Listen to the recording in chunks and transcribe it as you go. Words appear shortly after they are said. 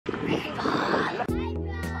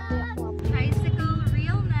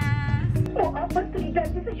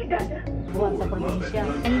buwan sa probinsya.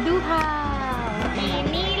 Anduha!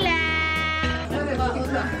 Manila!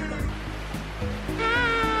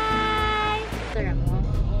 Hi! Sarap mo?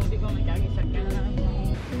 Oo, hindi ko nagkagisag ka lang.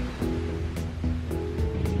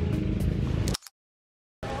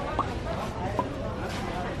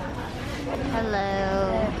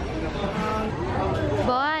 Hello!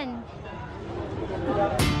 Bon!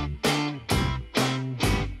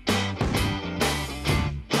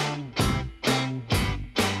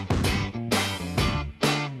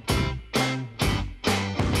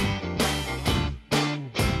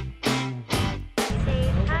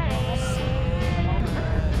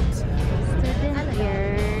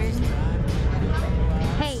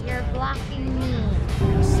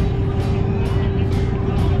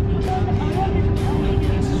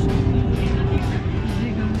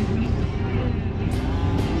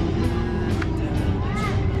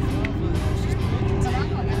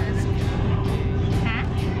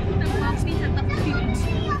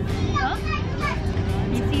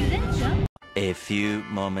 A few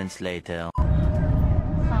moments later. Oh,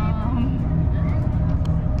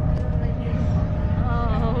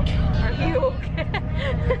 are you okay?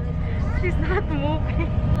 She's not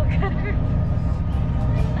moving. Look at her.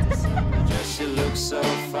 She looks so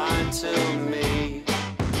fine to me.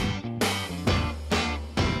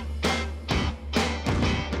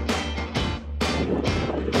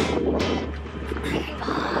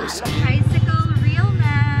 Tricycle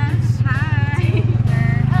realness. Hi.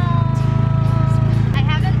 We're home. I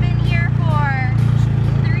haven't been here for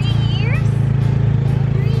 3 years.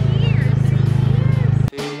 3 years.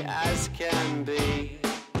 As can be.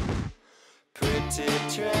 Pretty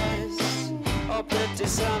dress, oh pretty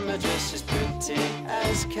summer dress, she's pretty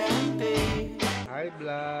as can be. Hi,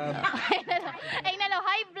 blood. Ay, nalo,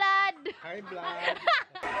 hi blood. Hi, blood.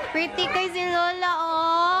 Pretty kay si Lola,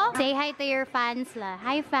 oh. Say hi to your fans, la.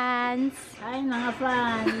 Hi, fans. Hi mga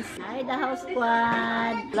fans. Hi the house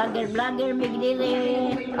squad. Vlogger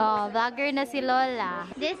migdili. Oh, vlogger na si Lola.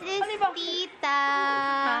 This is Tita.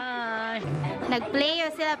 Hi. Nag-play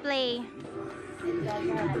o sila play?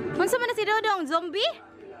 Unsa man na si Dodong? Zombie?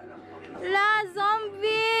 La,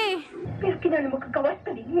 zombie! Pero kinala magkagawas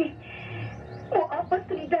ka din eh. O apas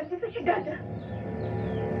tulidante sa syudad.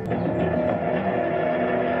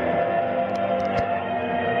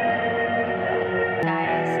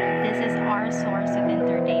 Guys, this is our source of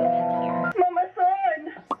entertainment here. Mama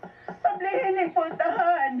Son! Pablihin ang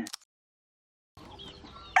puntahan!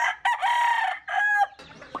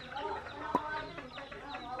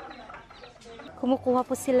 Kumukuha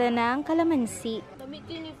po sila ng kalamansi.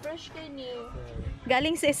 Fresh kayo ni.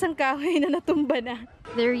 Galing sa isang kahoy na natumba na.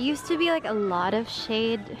 There used to be like a lot of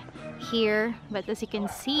shade here, but as you can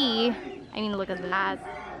see, I mean, look at that.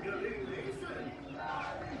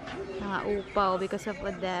 Mga upaw because of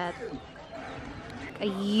that. A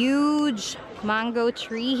huge mango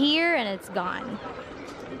tree here and it's gone.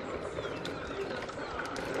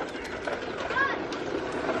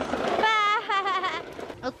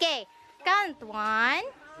 Okay, count 1.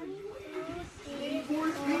 8!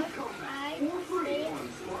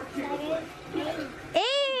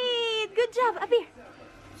 Good job, up here.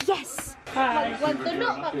 Yes.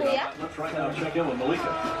 Magtulo ka, kuya? Let's right now check in with Malika.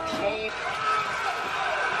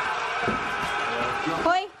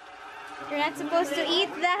 Hoy, you're not supposed to eat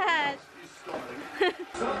that.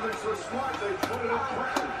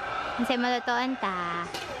 Ang malutoan ta.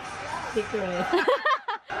 Secret.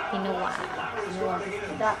 Kinuha.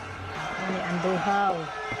 Ini anduhaw.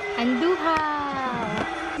 Anduhaw.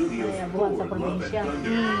 Ay, buwan sa probinsya.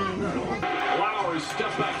 Flowers, step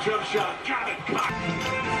back jump shot. Got it.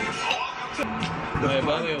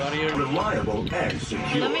 Reliable and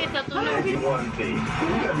secure. Lami sa tunog. One thing.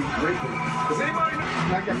 That'd be great. Does anybody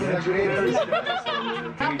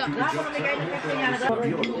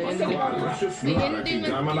Tingin din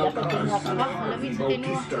man. Lami sa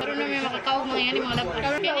tinuwa. Pero na may makakawag mga yan, mga labas.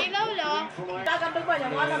 Pinilaw lo.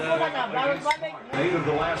 Eight of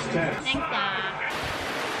the last 10. Thanks ah.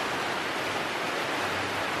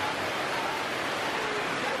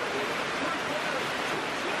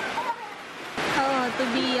 Oh, to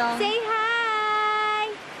be young. Say hi!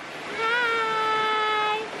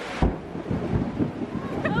 Hi!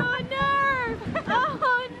 Oh no!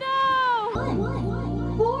 Oh no!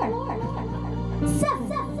 4, 7.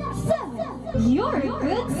 You're a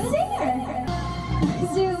good singer.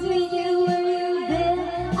 Zoom me you where you've been.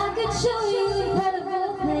 I could show you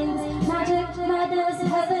incredible things. Magic, madness,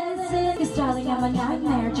 heaven, sin. Cause darling, I'm a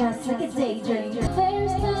nightmare just like a daydream.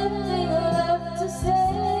 There's nothing left to say.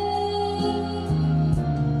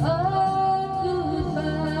 Oh, goodbye.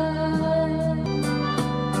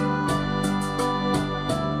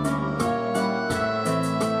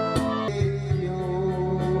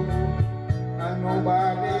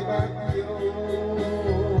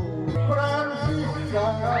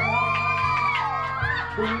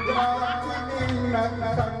 My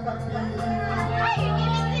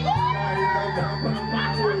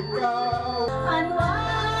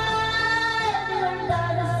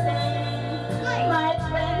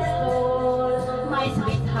friends stole my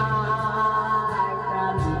sweetheart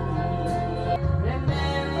from me.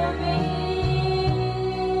 Remember me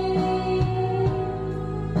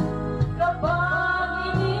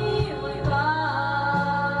kapag iniwan ka.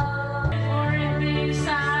 For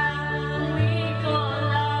minsan we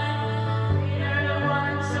collide. We are the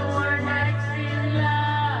ones who are next in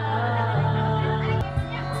line.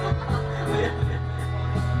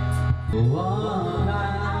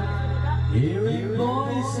 Hearing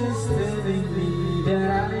voices telling me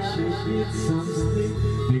that I should get some sleep,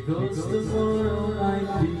 because tomorrow might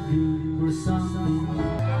be good for something.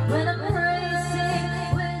 When I'm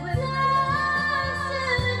racing with destiny,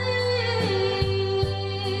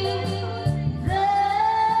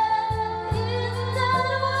 then in that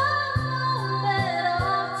one moment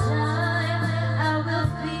of time, I will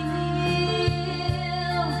feel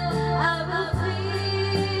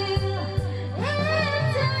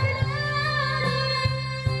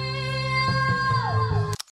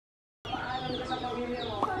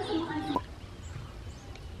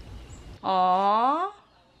Aww.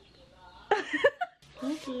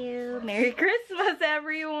 Thank you. Merry Christmas,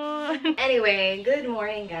 everyone. Anyway, good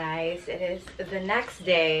morning, guys. It is the next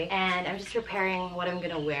day, and I'm just preparing what I'm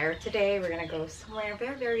gonna wear today. We're gonna go somewhere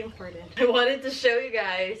very, very important. I wanted to show you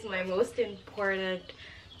guys my most important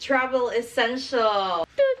travel essential.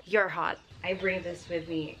 You're hot. I bring this with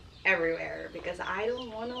me everywhere because I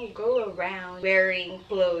don't want to go around wearing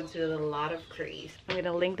clothes with a lot of crease. I'm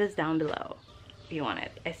gonna link this down below if you want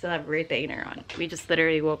it. I still have a retainer on. We just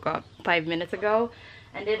literally woke up 5 minutes ago,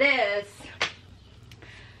 and it is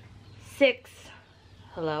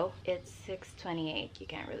hello? It's 6:28. You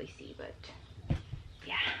can't really see, but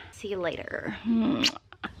yeah. See you later.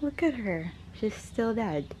 Look at her. She's still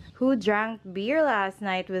dead. Who drank beer last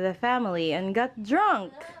night with the family and got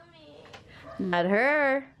drunk? Not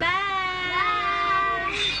her. Bye!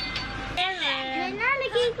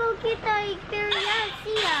 Nalagay ko kita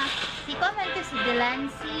siya. Si comment to si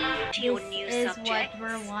Delancey. This is what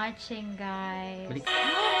we're watching, guys.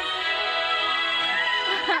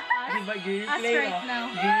 Us right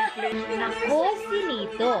now. Ako si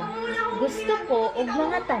Lito. Gusto ko og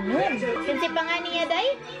mga tanom. Kasi pa nga niya,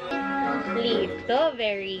 day? Lito,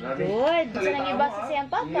 very good. Gusto nang ibasa siyang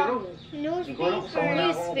papa? Newspaper.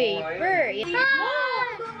 Newspaper.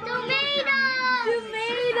 Tomatoes!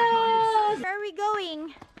 Tomatoes! Where are we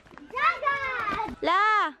going? Dagat!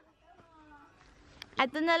 La!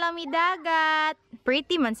 Ato na lang mi dagat.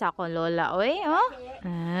 Pretty man sa akong lola, oy. Oh?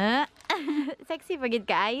 Ah. Sexy pagid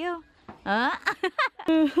kaayo. Ah?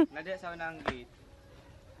 Nade sa unang gate.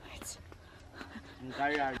 Ang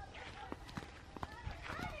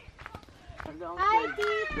Hi,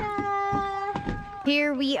 tita!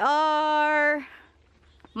 Here we are.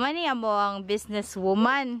 Mani mo ang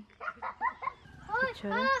businesswoman.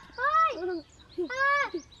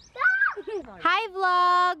 Hi,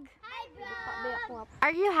 vlog. Hi, vlog!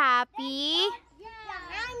 Are you happy? Yeah,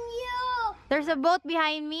 I'm you! There's a boat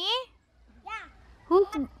behind me? Yeah! Who?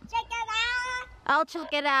 Check it out! I'll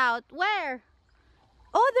check it out. Where?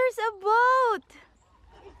 Oh, there's a boat.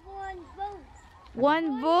 It's one boat.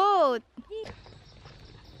 One boat.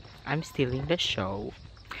 I'm stealing the show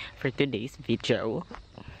for today's video.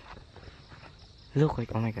 Look,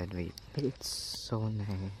 like, oh my god, wait. It's so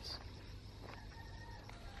nice.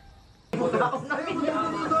 3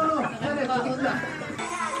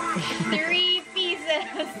 pieces.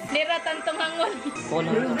 Niratan tumangon.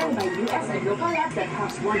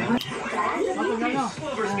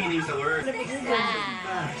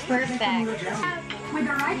 Perfect. With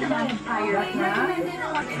the right amount of fire right now,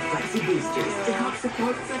 Flexi Boosters to help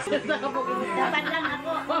support Dapat lang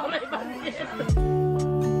ako.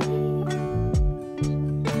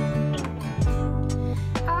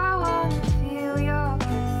 I wanna feel your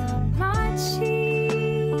breath on my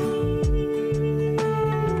cheek.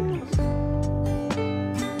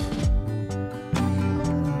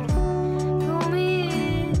 Pull me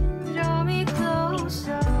in, draw me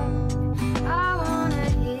closer. I wanna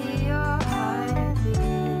hear your heartbeat.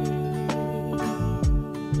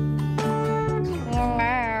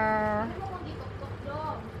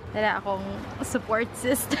 Wala akong support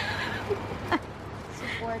system.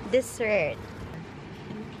 Support dessert.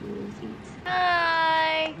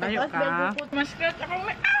 Hi! Layo ka. Maskat akong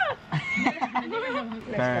may...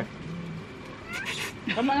 Sir.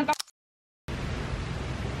 Good morning!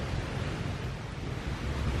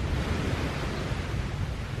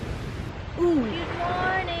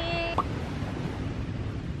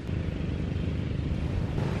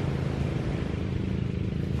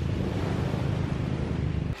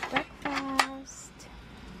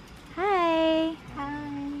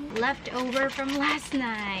 leftover from last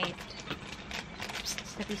night. Psst,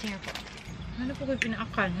 stop using your phone. Ano po kayo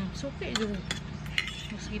pinaakan? Suki yung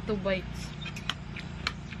mosquito bites.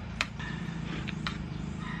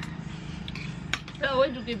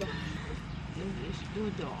 Awal juga ba? English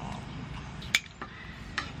dodo.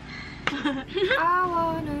 I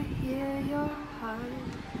wanna hear your heart.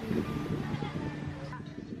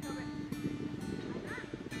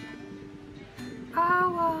 I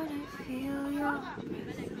wanna feel your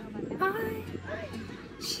breath.